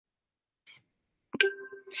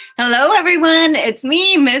Hello, everyone. It's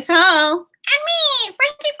me, Miss Hall. And me,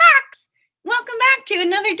 Frankie Fox. Welcome back to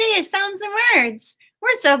another day of Sounds and Words.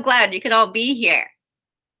 We're so glad you could all be here.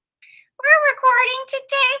 We're recording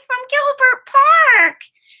today from Gilbert Park.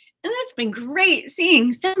 And it's been great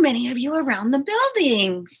seeing so many of you around the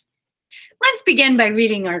buildings. Let's begin by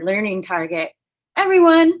reading our learning target.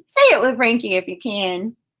 Everyone, say it with Frankie if you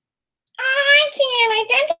can. I can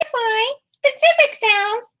identify specific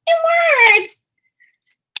sounds in words.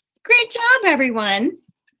 Great job, everyone.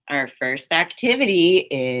 Our first activity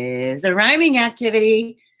is a rhyming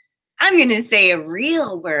activity. I'm going to say a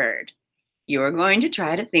real word. You're going to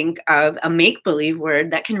try to think of a make-believe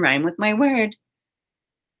word that can rhyme with my word.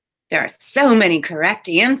 There are so many correct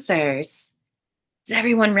answers. Is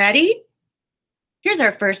everyone ready? Here's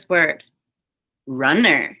our first word,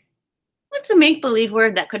 runner. What's a make-believe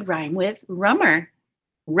word that could rhyme with rummer?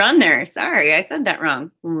 Runner. Sorry, I said that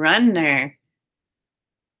wrong. Runner.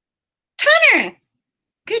 Tunner.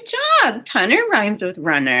 Good job. Tunner rhymes with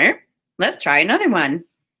runner. Let's try another one.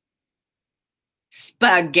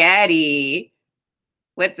 Spaghetti.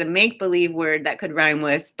 What's a make-believe word that could rhyme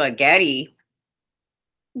with spaghetti?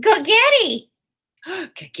 Gaghetti.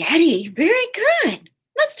 Gaghetti. Very good.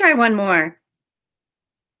 Let's try one more.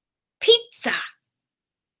 Pizza.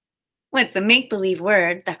 What's a make-believe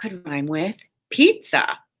word that could rhyme with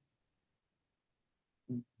pizza?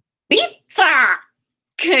 Pizza.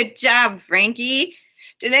 Good job, Frankie.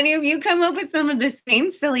 Did any of you come up with some of the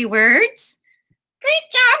same silly words?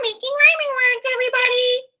 Great job making rhyming words,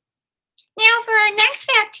 everybody. Now for our next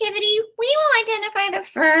activity, we will identify the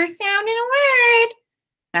first sound in a word.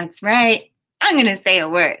 That's right. I'm going to say a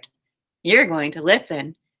word. You're going to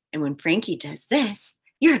listen. And when Frankie does this,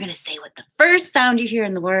 you're going to say what the first sound you hear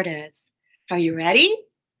in the word is. Are you ready?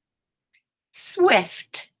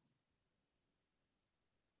 Swift.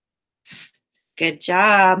 Good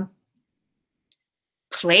job.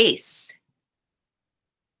 Place.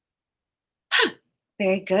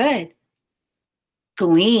 Very good.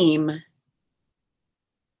 Gleam.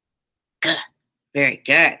 Very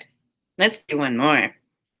good. Let's do one more.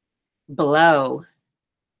 Blow.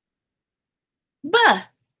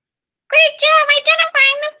 Great job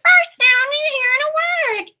identifying the first sound you hear in a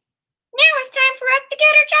word. Now it's time for us to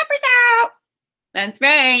get our choppers out. That's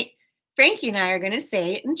right. Frankie and I are going to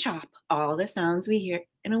say and chop all the sounds we hear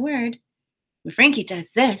in a word. When Frankie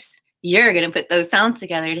does this, you're going to put those sounds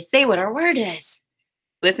together to say what our word is.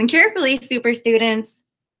 Listen carefully, super students.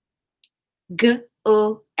 Glance.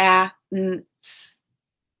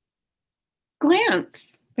 Glance.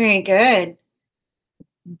 Very good.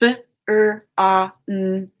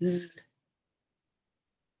 Bronze.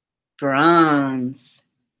 Bronze.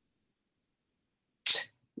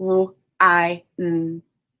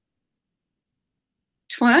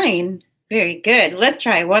 Twine. Very good. Let's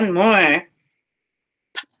try one more.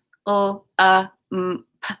 Plump.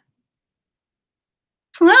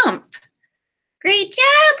 Great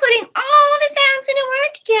job putting all the sounds in a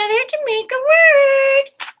word together to make a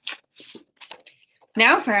word.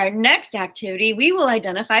 Now for our next activity, we will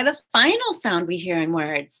identify the final sound we hear in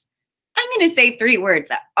words. I'm going to say 3 words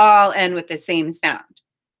that all end with the same sound.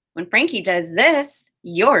 When Frankie does this,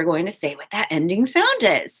 you're going to say what that ending sound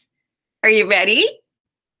is. Are you ready?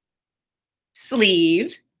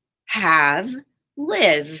 Sleeve, have,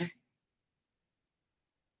 live.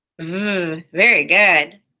 Very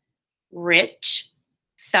good. Rich,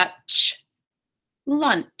 such,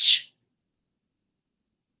 lunch.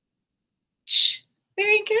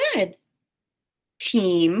 Very good.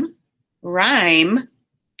 Team, rhyme,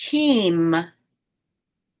 came.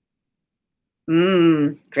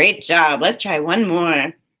 Great job. Let's try one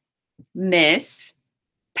more. Miss,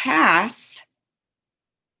 pass,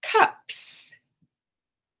 cups.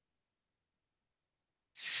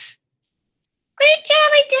 Great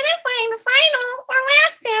job identifying the final or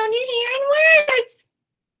last sound you hear in words.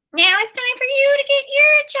 Now it's time for you to get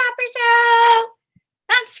your choppers out.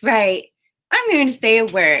 That's right. I'm going to say a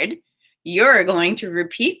word. You're going to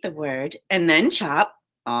repeat the word and then chop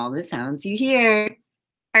all the sounds you hear.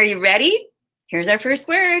 Are you ready? Here's our first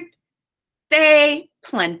word. Say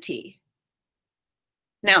plenty.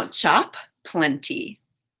 Now chop plenty.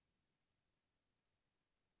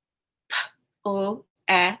 P-O-N-T-E.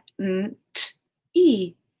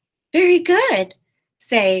 Very good.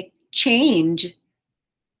 Say change.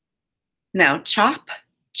 Now chop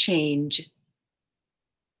change.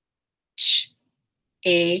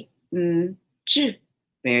 Ch-A-N-G.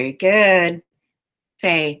 Very good.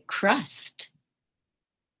 Say crust.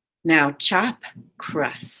 Now chop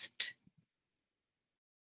crust.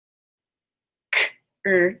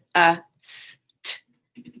 K-R-U-S-T.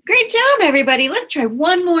 Great job, everybody. Let's try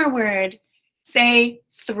one more word. Say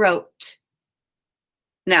throat.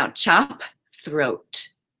 Now chop throat.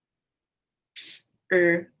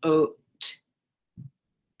 Oat.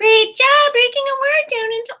 Great job breaking a word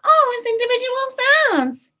down into all its individual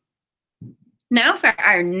sounds. Now for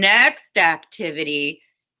our next activity,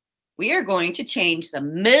 we are going to change the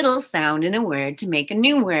middle sound in a word to make a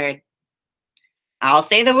new word. I'll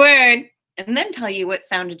say the word and then tell you what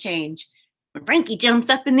sound to change. When Frankie jumps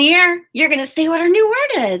up in the air, you're going to say what our new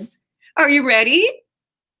word is. Are you ready?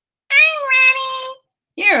 I'm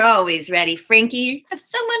ready. You're always ready, Frankie. You have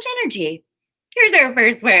so much energy. Here's our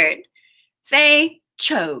first word. Say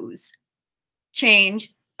chose.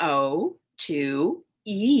 Change O to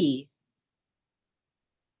E.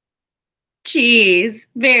 Cheese.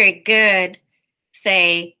 Very good.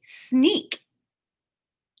 Say sneak.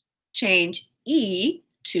 Change E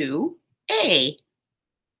to A.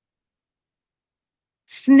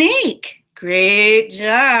 Snake. Great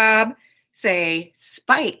job. Say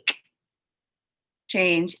spike.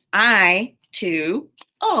 Change I to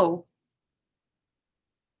O.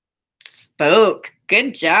 Spoke.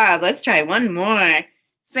 Good job. Let's try one more.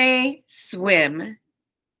 Say swim.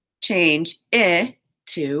 Change I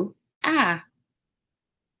to A.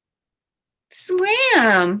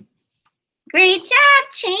 Swim. Great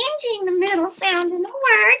job changing the middle sound in the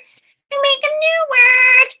word to make a new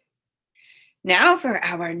word. Now for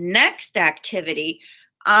our next activity,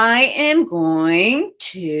 I am going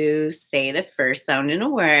to say the first sound in a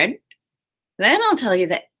word. Then I'll tell you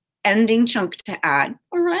the ending chunk to add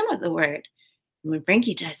or rhyme with the word. And when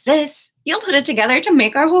Frankie does this, you'll put it together to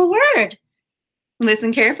make our whole word.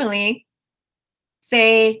 Listen carefully.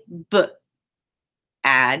 Say B.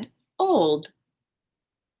 Add old.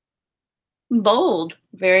 Bold.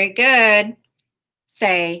 Very good.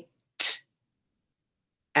 Say T.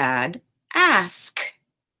 Add ask.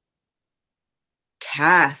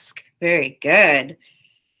 Task. Very good.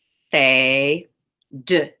 Say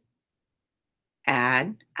D.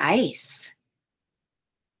 Add ice.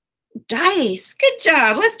 Dice. Good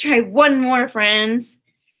job. Let's try one more, friends.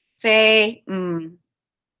 Say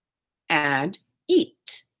add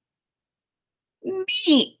eat.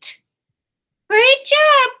 Meat. Great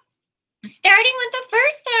job. Starting with the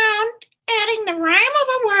first sound, adding the rhyme of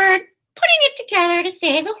a word, putting it together to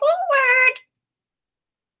say the whole word.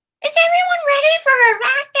 Is everyone ready for our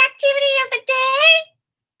last activity of the day?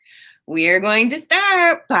 We are going to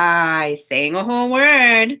start by saying a whole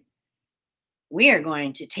word. We are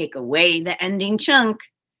going to take away the ending chunk.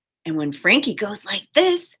 And when Frankie goes like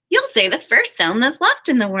this, you'll say the first sound that's left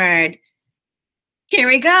in the word. Here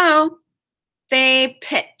we go. Say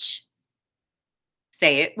pitch.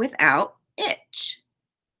 Say it without itch.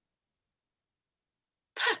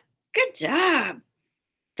 Good job.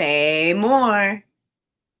 Say more.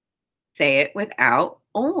 Say it without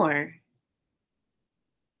or.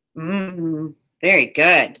 Very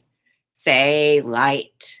good. Say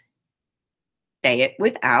light. Say it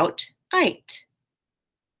without it.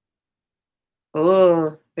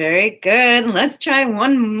 Oh, very good. Let's try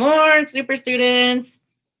one more, super students.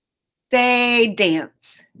 Say dance.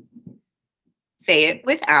 Say it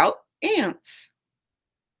without ants.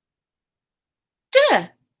 Duh.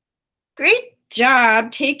 Great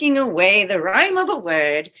job taking away the rhyme of a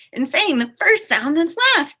word and saying the first sound that's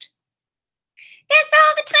left. That's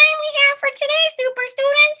all the time we have for today, super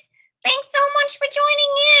students. Thanks so much for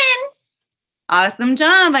joining in. Awesome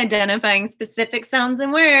job identifying specific sounds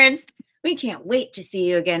and words. We can't wait to see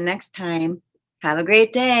you again next time. Have a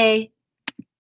great day.